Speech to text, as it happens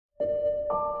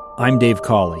I'm Dave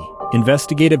Cawley,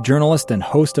 investigative journalist and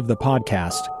host of the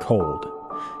podcast Cold.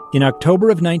 In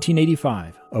October of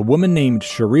 1985, a woman named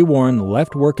Sheree Warren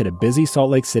left work at a busy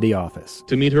Salt Lake City office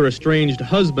to meet her estranged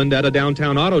husband at a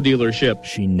downtown auto dealership.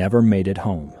 She never made it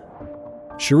home.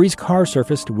 Sheree's car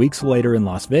surfaced weeks later in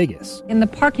Las Vegas. In the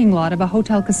parking lot of a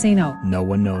hotel casino. No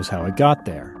one knows how it got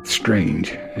there. Strange.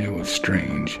 It was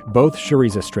strange. Both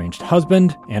Sheree's estranged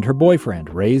husband and her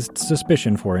boyfriend raised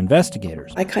suspicion for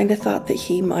investigators. I kind of thought that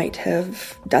he might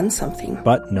have done something.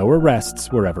 But no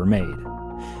arrests were ever made.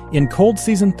 In Cold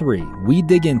Season 3, we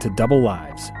dig into double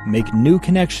lives, make new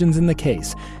connections in the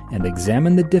case, and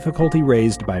examine the difficulty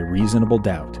raised by reasonable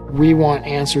doubt. We want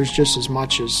answers just as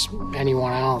much as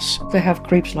anyone else. They have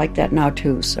creeps like that now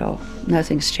too, so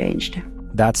nothing's changed.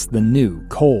 That's the new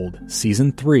Cold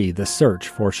Season 3, The Search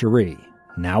for Sheree,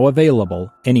 now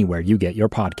available anywhere you get your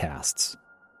podcasts.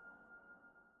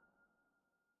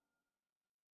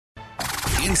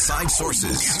 Inside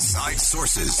Sources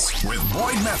with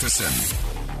Boyd Matheson.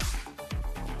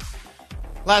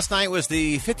 Last night was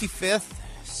the 55th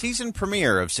season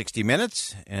premiere of 60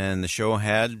 Minutes, and the show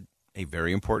had a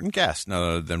very important guest. None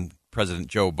other than President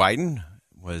Joe Biden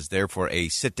was there for a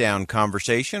sit-down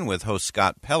conversation with host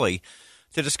Scott Pelley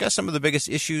to discuss some of the biggest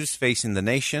issues facing the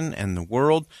nation and the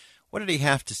world. What did he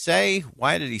have to say?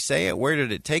 Why did he say it? Where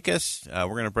did it take us? We're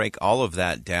going to break all of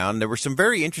that down. There were some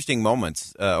very interesting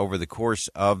moments over the course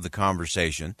of the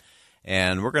conversation.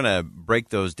 And we're going to break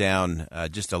those down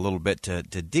just a little bit to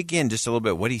dig in just a little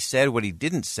bit what he said, what he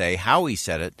didn't say, how he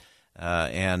said it,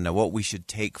 and what we should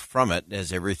take from it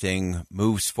as everything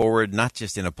moves forward, not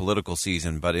just in a political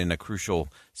season, but in a crucial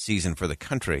season for the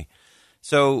country.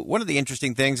 So one of the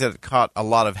interesting things that caught a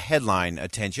lot of headline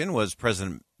attention was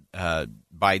President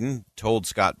Biden told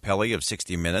Scott Pelley of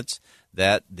 60 Minutes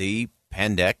that the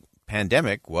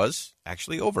pandemic was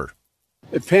actually over.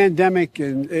 The pandemic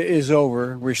is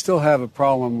over. We still have a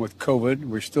problem with COVID.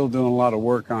 We're still doing a lot of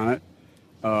work on it.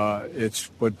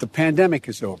 But the pandemic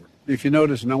is over. If you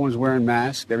notice, no one's wearing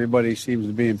masks. Everybody seems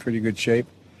to be in pretty good shape.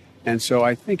 And so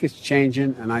I think it's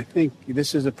changing, and I think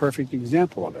this is a perfect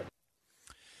example of it.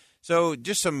 So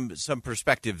just some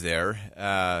perspective there.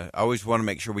 I always want to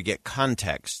make sure we get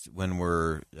context when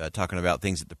we're talking about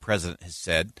things that the president has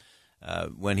said.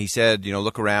 When he said,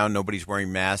 look around, nobody's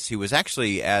wearing masks, he was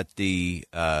actually at the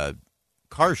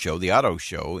car show, the auto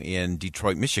show in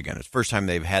Detroit, Michigan. It's the first time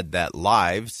they've had that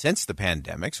live since the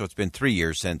pandemic. So it's been 3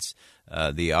 years since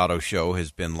the auto show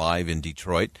has been live in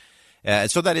Detroit.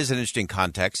 So that is an interesting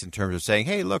context in terms of saying,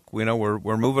 hey, look,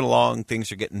 we're moving along.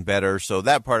 Things are getting better. So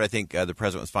that part, I think the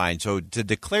president was fine. So to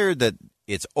declare that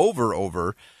it's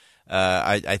over,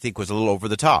 I think was a little over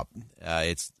the top.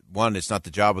 It's not the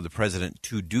job of the president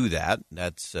to do that.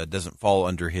 That doesn't fall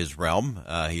under his realm.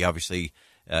 He obviously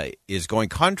is going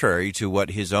contrary to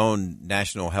what his own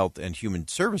National Health and Human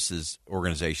Services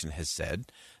Organization has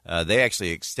said. They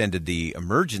actually extended the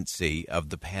emergency of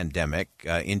the pandemic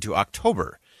into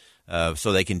October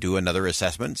so they can do another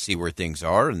assessment, see where things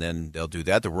are, and then they'll do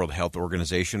that. The World Health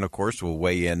Organization, of course, will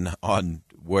weigh in on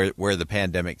where the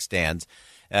pandemic stands.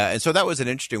 And so that was an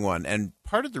interesting one. And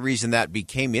part of the reason that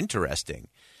became interesting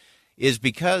is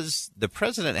because the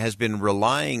president has been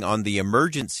relying on the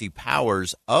emergency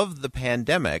powers of the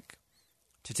pandemic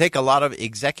to take a lot of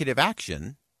executive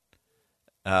action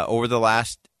over the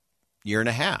last year and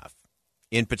a half.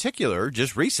 In particular,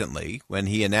 just recently, when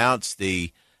he announced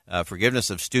the forgiveness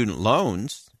of student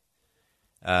loans,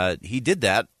 he did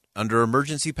that under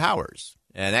emergency powers.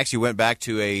 And actually went back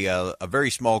to a very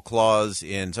small clause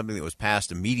in something that was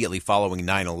passed immediately following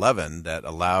 9/11 that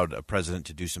allowed a president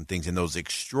to do some things in those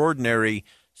extraordinary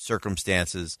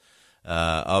circumstances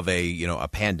of a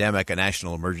pandemic, a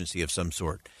national emergency of some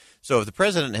sort. So if the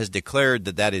president has declared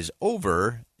that is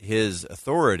over, his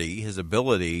authority, his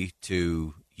ability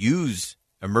to use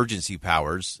emergency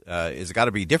powers has got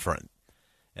to be different.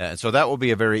 And so that will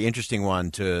be a very interesting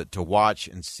one to watch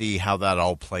and see how that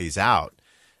all plays out.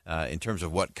 In terms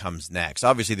of what comes next.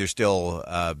 Obviously, there's still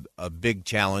a big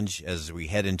challenge as we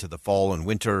head into the fall and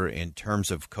winter in terms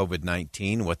of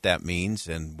COVID-19, what that means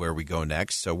and where we go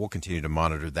next. So we'll continue to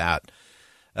monitor that.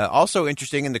 Also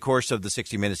interesting in the course of the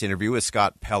 60 Minutes interview with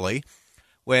Scott Pelley,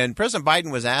 when President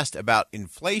Biden was asked about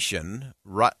inflation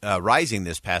rising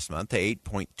this past month to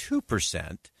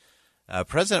 8.2%,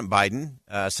 President Biden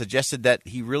suggested that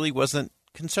he really wasn't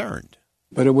concerned.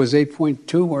 But it was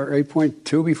 8.2 or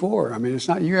 8.2 before. I mean, it's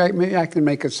not, I can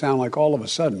make it sound like all of a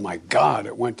sudden, my God,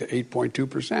 it went to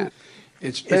 8.2%.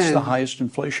 It's the highest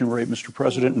inflation rate, Mr.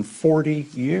 President, in 40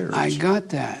 years. I got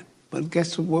that. But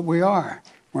guess what we are?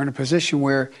 We're in a position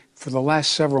where for the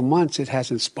last several months it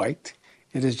hasn't spiked.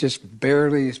 It is just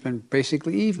barely, it's been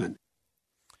basically even.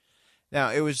 Now,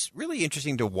 it was really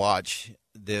interesting to watch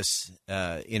this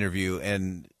interview,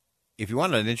 and if you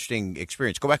want an interesting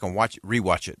experience, go back and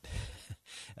rewatch it.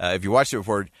 If you watched it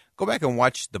before, go back and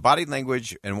watch the body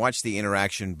language and watch the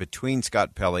interaction between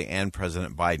Scott Pelley and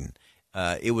President Biden.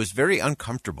 It was very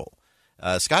uncomfortable.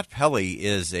 Scott Pelley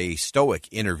is a stoic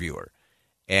interviewer,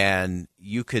 and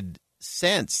you could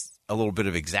sense a little bit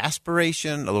of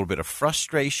exasperation, a little bit of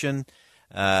frustration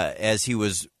as he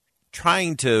was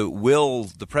trying to will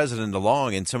the president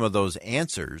along in some of those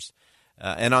answers.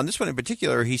 And on this one in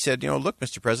particular, he said, look,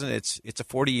 Mr. President, it's a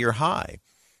 40-year high.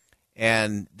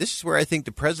 And this is where I think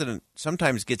the president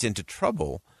sometimes gets into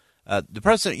trouble.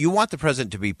 You want the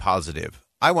president to be positive.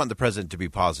 I want the president to be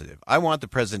positive. I want the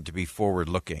president to be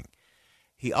forward-looking.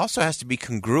 He also has to be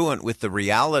congruent with the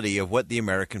reality of what the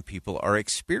American people are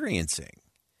experiencing.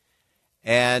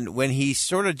 And when he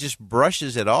sort of just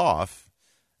brushes it off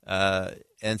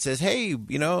and says, hey,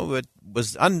 it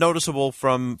was unnoticeable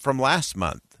from last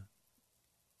month,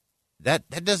 that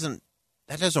doesn't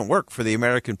work for the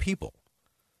American people.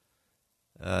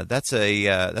 That's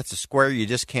a square you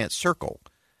just can't circle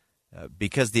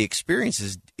because the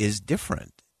experience is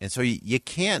different, and so you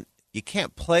can't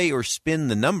play or spin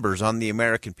the numbers on the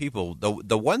American people.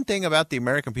 The one thing about the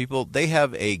American people, they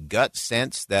have a gut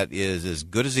sense that is as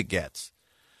good as it gets,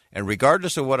 and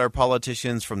regardless of what our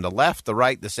politicians from the left, the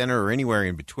right, the center, or anywhere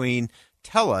in between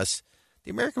tell us,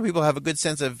 the American people have a good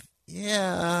sense of,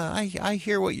 I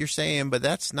hear what you're saying, but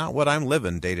that's not what I'm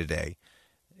living day to day.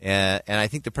 And I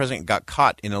think the president got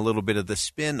caught in a little bit of the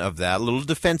spin of that, a little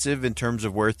defensive in terms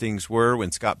of where things were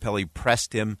when Scott Pelley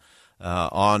pressed him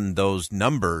on those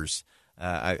numbers.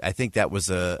 I think that was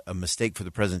a mistake for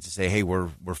the president to say, hey,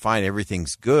 we're fine,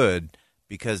 everything's good,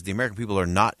 because the American people are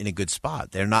not in a good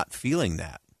spot. They're not feeling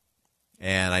that.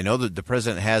 And I know that the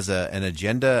president has an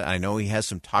agenda. I know he has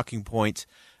some talking points.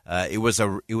 It was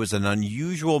an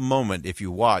unusual moment if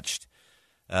you watched.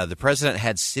 The president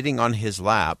had sitting on his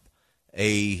lap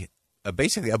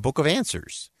basically a book of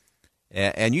answers.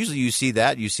 And usually you see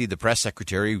that. You see the press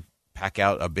secretary pack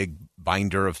out a big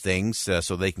binder of things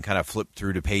so they can kind of flip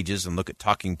through the pages and look at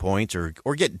talking points or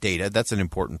get data. That's an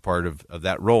important part of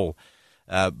that role.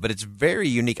 But it's very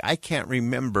unique. I cannot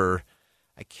remember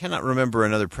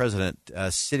another president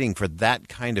sitting for that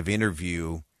kind of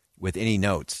interview with any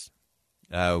notes,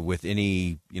 with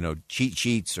any cheat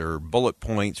sheets or bullet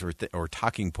points or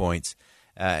talking points.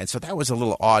 And so that was a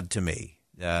little odd to me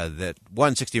that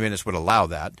 60 Minutes would allow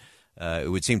that. It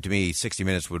would seem to me 60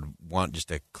 Minutes would want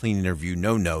just a clean interview,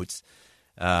 no notes.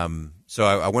 So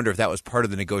I wonder if that was part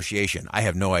of the negotiation. I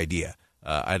have no idea.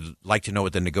 I'd like to know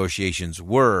what the negotiations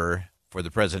were for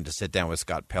the president to sit down with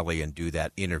Scott Pelley and do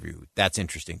that interview. That's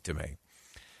interesting to me.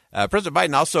 President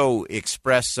Biden also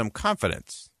expressed some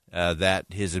confidence that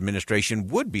his administration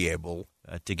would be able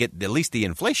to get at least the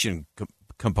inflation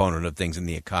component of things in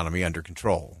the economy under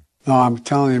control. No, I'm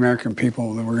telling the American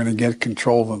people that we're going to get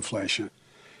control of inflation,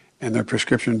 and their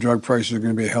prescription drug prices are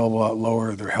going to be a hell of a lot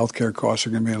lower. Their health care costs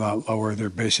are going to be a lot lower. Their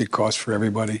basic costs for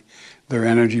everybody. Their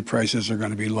energy prices are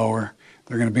going to be lower.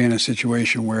 They're going to be in a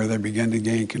situation where they begin to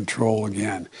gain control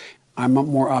again. I'm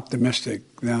more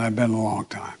optimistic than I've been in a long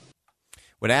time.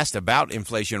 When asked about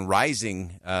inflation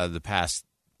rising the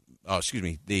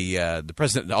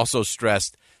president also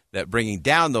stressed that bringing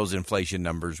down those inflation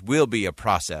numbers will be a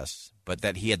process, but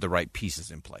that he had the right pieces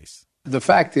in place. The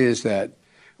fact is that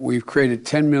we've created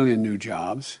 10 million new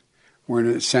jobs.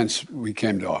 Since we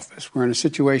came to office. We're in a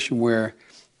situation where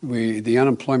the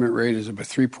unemployment rate is about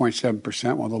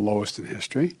 3.7%, one of the lowest in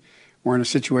history. We're in a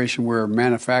situation where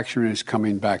manufacturing is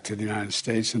coming back to the United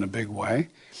States in a big way.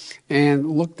 And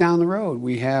look down the road.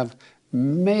 We have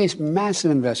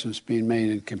massive investments being made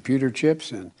in computer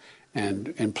chips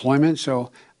and employment.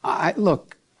 So,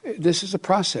 look, this is a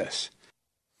process.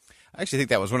 I actually think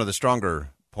that was one of the stronger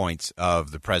points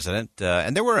of the president.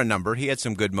 And there were a number. He had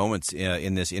some good moments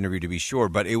in this interview, to be sure,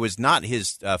 but it was not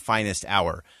his finest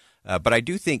hour. But I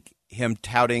do think him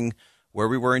touting where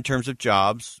we were in terms of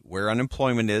jobs, where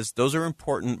unemployment is, those are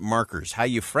important markers. How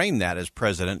you frame that as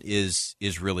president is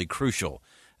really crucial.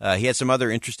 He had some other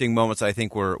interesting moments I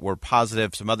think were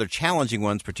positive, some other challenging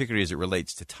ones, particularly as it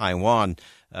relates to Taiwan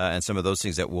and some of those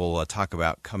things that we'll talk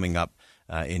about coming up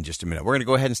in just a minute. We're going to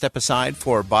go ahead and step aside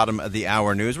for bottom of the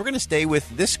hour news. We're going to stay with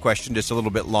this question just a little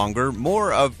bit longer.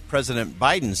 More of President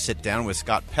Biden's sit down with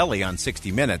Scott Pelley on 60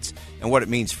 Minutes and what it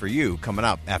means for you coming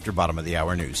up after bottom of the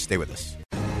hour news. Stay with us.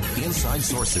 Inside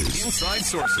Sources. Inside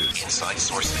Sources. Inside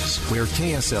Sources. Where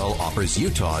KSL offers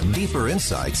Utah deeper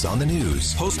insights on the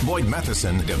news. Host Boyd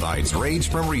Matheson divides rage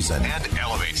from reason and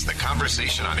elevates the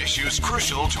conversation on issues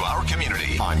crucial to our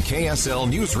community. On KSL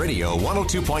News Radio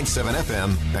 102.7 FM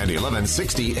and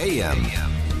 1160 AM.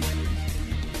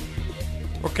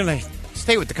 We're going to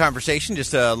stay with the conversation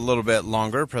just a little bit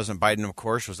longer. President Biden, of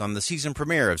course, was on the season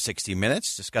premiere of 60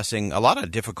 Minutes discussing a lot of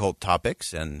difficult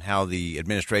topics and how the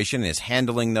administration is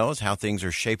handling those, how things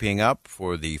are shaping up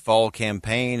for the fall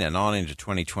campaign and on into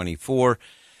 2024.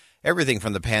 Everything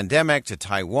from the pandemic to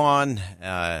Taiwan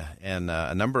and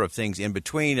a number of things in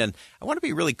between. And I want to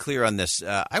be really clear on this.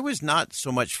 I was not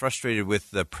so much frustrated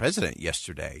with the president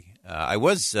yesterday. I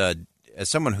was, as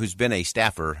someone who's been a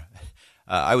staffer,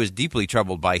 I was deeply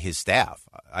troubled by his staff.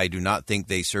 I do not think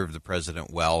they served the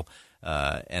president well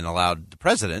and allowed the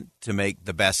president to make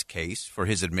the best case for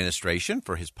his administration,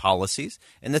 for his policies,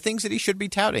 and the things that he should be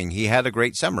touting. He had a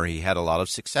great summer. He had a lot of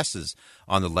successes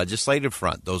on the legislative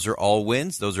front. Those are all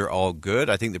wins. Those are all good.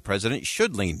 I think the president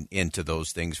should lean into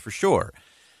those things for sure.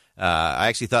 I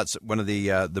actually thought one of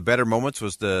the better moments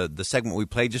was the segment we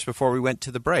played just before we went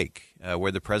to the break,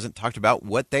 where the president talked about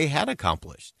what they had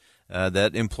accomplished.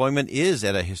 That employment is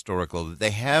at a historic low, that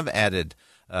they have added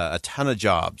a ton of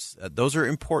jobs. Those are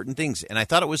important things. And I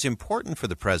thought it was important for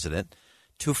the president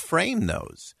to frame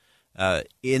those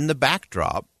in the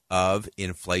backdrop of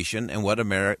inflation and what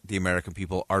the American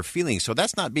people are feeling. So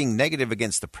that's not being negative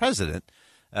against the president.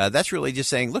 That's really just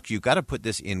saying, look, you've got to put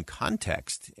this in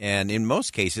context. And in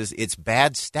most cases, it's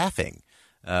bad staffing.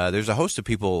 There's a host of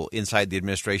people inside the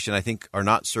administration I think are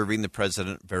not serving the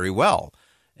president very well.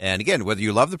 And again, whether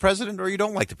you love the president or you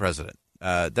don't like the president,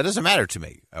 that doesn't matter to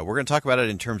me. We're going to talk about it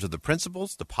in terms of the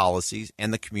principles, the policies,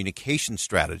 and the communication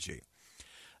strategy.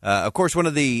 Of course, one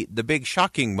of the big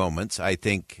shocking moments, I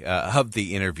think, of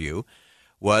the interview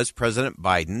was President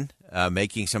Biden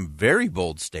making some very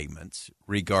bold statements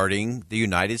regarding the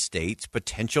United States'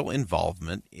 potential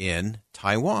involvement in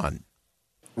Taiwan.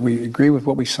 We agree with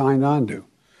what we signed on to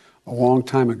a long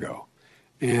time ago.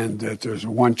 And that there's a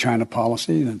one China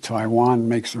policy, that Taiwan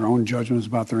makes their own judgments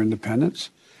about their independence.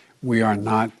 We are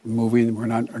not moving, we're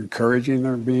not encouraging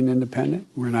their being independent.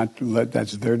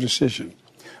 That's their decision.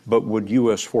 But would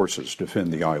U.S. forces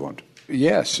defend the island?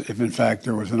 Yes, if in fact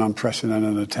there was an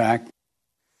unprecedented attack.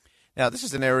 Now, this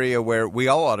is an area where we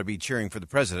all ought to be cheering for the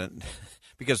president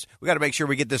because we got to make sure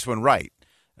we get this one right.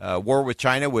 War with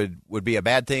China would be a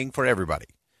bad thing for everybody.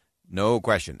 No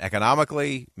question.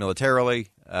 Economically, militarily,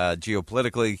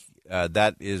 geopolitically,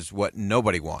 that is what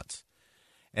nobody wants.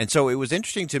 And so it was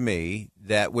interesting to me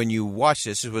that when you watch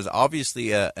this, it was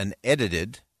obviously an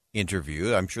edited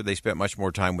interview. I'm sure they spent much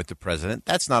more time with the president.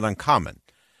 That's not uncommon.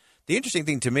 The interesting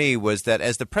thing to me was that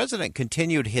as the president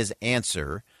continued his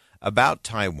answer about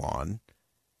Taiwan,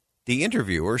 the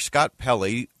interviewer, Scott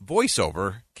Pelley,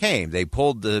 voiceover came. They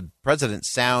pulled the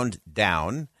president's sound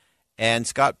down, and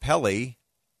Scott Pelley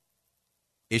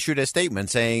issued a statement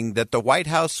saying that the White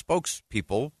House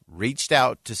spokespeople reached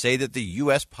out to say that the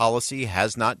U.S. policy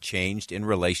has not changed in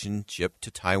relationship to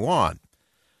Taiwan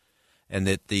and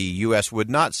that the U.S. would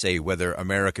not say whether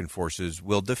American forces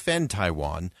will defend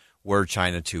Taiwan were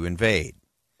China to invade.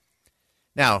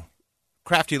 Now,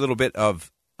 crafty little bit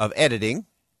of editing.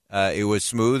 It was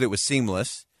smooth. It was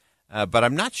seamless. But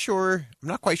I'm not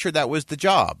quite sure that was the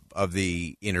job of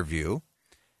the interview.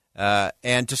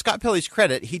 And to Scott Pelley's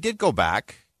credit, he did go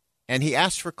back and he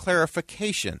asked for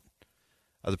clarification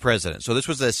of the president. So this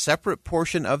was a separate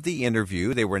portion of the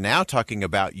interview. They were now talking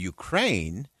about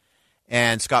Ukraine,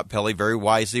 and Scott Pelley very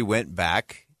wisely went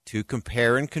back to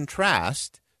compare and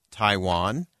contrast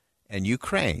Taiwan and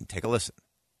Ukraine. Take a listen.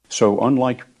 So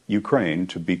unlike Ukraine,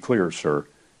 to be clear, sir,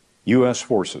 U.S.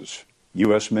 forces,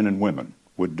 U.S. men and women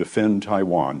would defend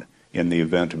Taiwan in the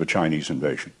event of a Chinese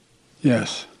invasion.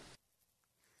 Yes.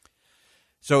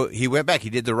 So he went back. He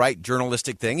did the right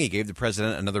journalistic thing. He gave the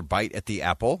president another bite at the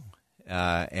apple,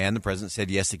 and the president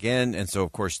said yes again. And so,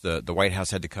 of course, the White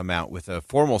House had to come out with a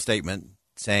formal statement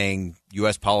saying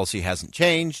U.S. policy hasn't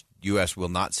changed. U.S. will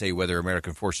not say whether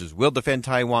American forces will defend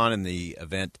Taiwan in the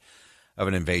event of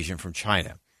an invasion from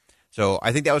China. So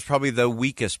I think that was probably the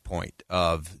weakest point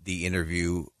of the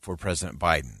interview for President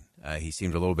Biden. He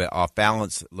seemed a little bit off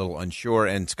balance, a little unsure,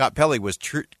 and Scott Pelley was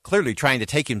clearly trying to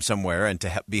take him somewhere and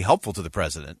to be helpful to the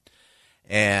president.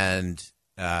 And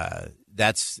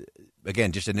that's,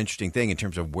 again, just an interesting thing in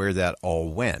terms of where that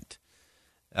all went.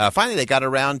 Finally, they got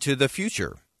around to the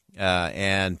future,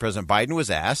 and President Biden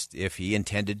was asked if he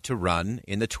intended to run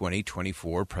in the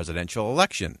 2024 presidential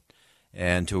election.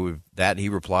 And to that, he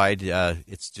replied,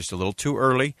 it's just a little too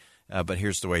early, but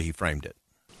here's the way he framed it.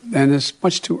 And it's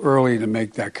much too early to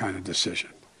make that kind of decision.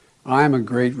 I'm a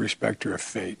great respecter of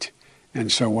fate.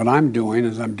 And so what I'm doing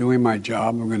is I'm doing my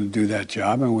job. I'm going to do that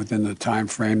job. And within the time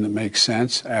frame that makes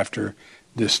sense after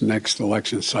this next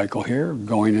election cycle here,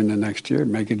 going into next year,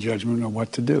 make a judgment of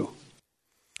what to do.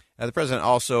 The president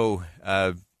also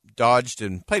dodged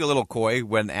and played a little coy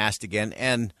when asked again.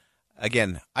 And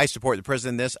again, I support the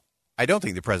president in this. I don't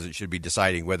think the president should be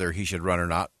deciding whether he should run or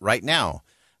not right now.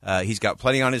 He's got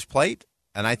plenty on his plate,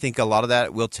 and I think a lot of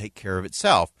that will take care of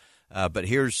itself. But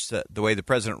here's the way the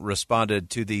president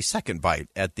responded to the second bite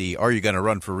at the "Are you going to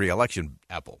run for re-election?"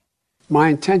 apple. My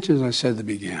intention, as I said to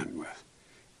begin with,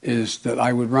 is that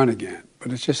I would run again.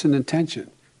 But it's just an intention.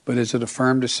 But is it a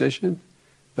firm decision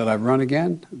that I run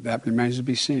again? That remains to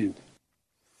be seen.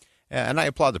 And I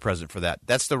applaud the president for that.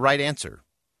 That's the right answer.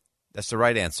 That's the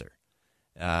right answer.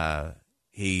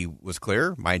 He was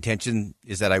clear. My intention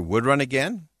is that I would run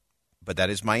again, but that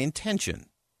is my intention.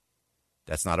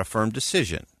 That's not a firm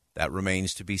decision. That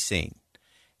remains to be seen.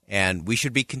 And we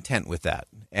should be content with that.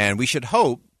 And we should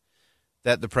hope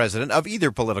that the president of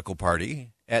either political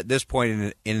party at this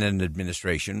point in an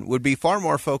administration would be far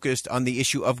more focused on the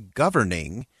issue of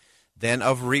governing than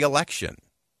of re-election.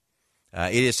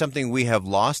 It is something we have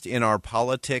lost in our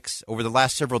politics over the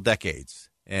last several decades.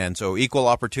 And so equal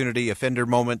opportunity offender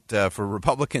moment for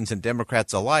Republicans and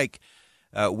Democrats alike.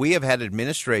 We have had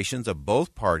administrations of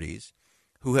both parties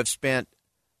who have spent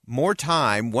more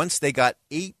time once they got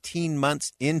 18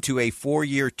 months into a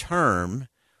 4-year term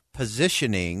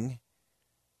positioning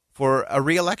for a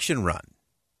re-election run.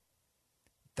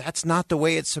 That's not the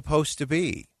way it's supposed to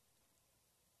be.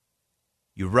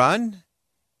 You run,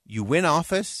 you win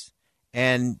office,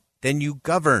 and then you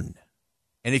govern.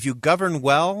 And if you govern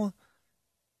well,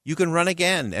 you can run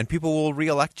again and people will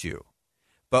re-elect you.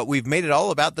 But we've made it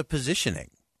all about the positioning.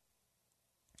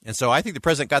 And so I think the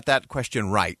president got that question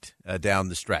right down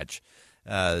the stretch,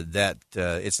 that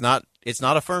it's not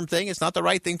a firm thing. It's not the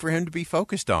right thing for him to be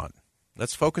focused on.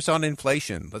 Let's focus on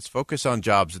inflation. Let's focus on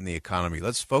jobs in the economy.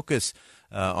 Let's focus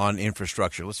on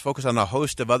infrastructure. Let's focus on a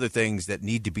host of other things that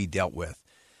need to be dealt with.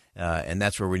 And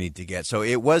that's where we need to get. So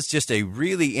it was just a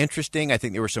really interesting, I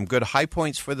think there were some good high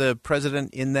points for the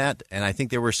president in that. And I think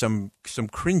there were some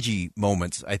cringy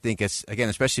moments. I think, again,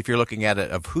 especially if you're looking at it,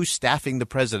 of who's staffing the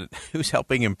president, who's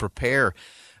helping him prepare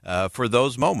for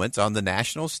those moments on the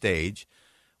national stage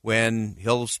when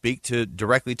he'll speak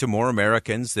directly to more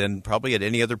Americans than probably at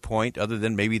any other point other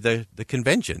than maybe the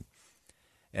convention.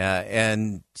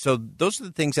 And so those are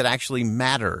the things that actually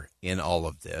matter in all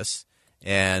of this.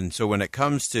 And so when it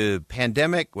comes to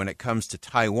pandemic, when it comes to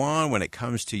Taiwan, when it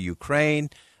comes to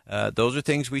Ukraine, those are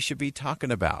things we should be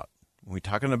talking about. When we're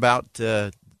talking about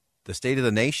the state of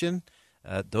the nation,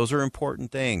 those are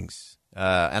important things.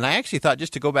 And I actually thought,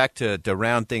 just to go back to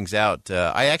round things out,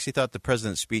 I actually thought the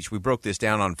president's speech, we broke this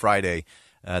down on Friday,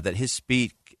 that his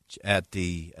speech at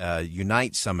the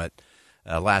Unite Summit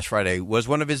last Friday was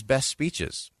one of his best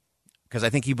speeches, because I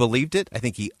think he believed it. I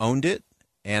think he owned it.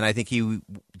 And I think he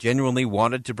genuinely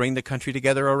wanted to bring the country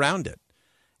together around it.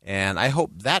 And I hope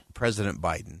that President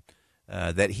Biden,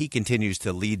 that he continues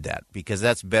to lead that, because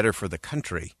that's better for the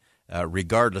country,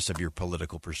 regardless of your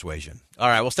political persuasion. All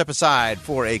right, we'll step aside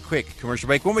for a quick commercial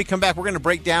break. When we come back, we're going to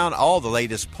break down all the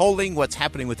latest polling, what's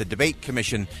happening with the Debate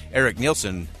Commission. Eric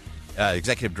Nielsen,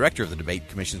 Executive Director of the Debate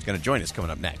Commission, is going to join us coming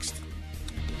up next.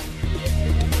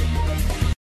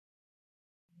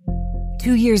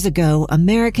 2 years ago,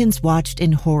 Americans watched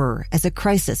in horror as a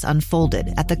crisis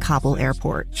unfolded at the Kabul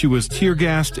airport. She was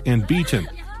tear-gassed and beaten.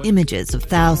 Images of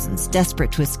thousands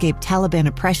desperate to escape Taliban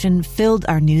oppression filled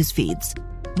our news feeds.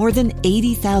 More than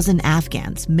 80,000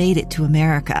 Afghans made it to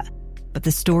America. But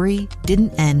the story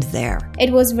didn't end there.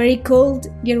 It was very cold.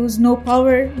 There was no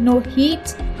power, no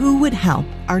heat. Who would help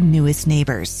our newest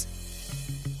neighbors?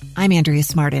 I'm Andrea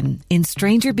Smartin. In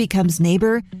Stranger Becomes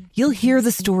Neighbor, you'll hear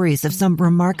the stories of some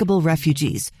remarkable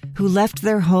refugees who left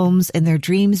their homes and their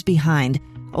dreams behind,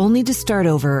 only to start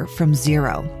over from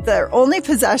zero. Their only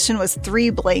possession was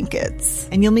 3 blankets.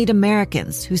 And you'll meet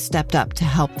Americans who stepped up to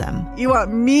help them. You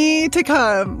want me to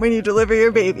come when you deliver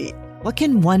your baby. What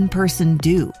can one person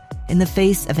do in the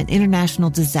face of an international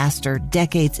disaster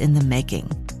decades in the making?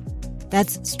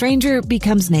 That's Stranger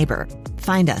Becomes Neighbor.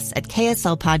 Find us at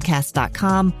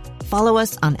kslpodcast.com. Follow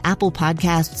us on Apple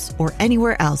Podcasts or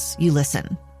anywhere else you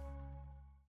listen.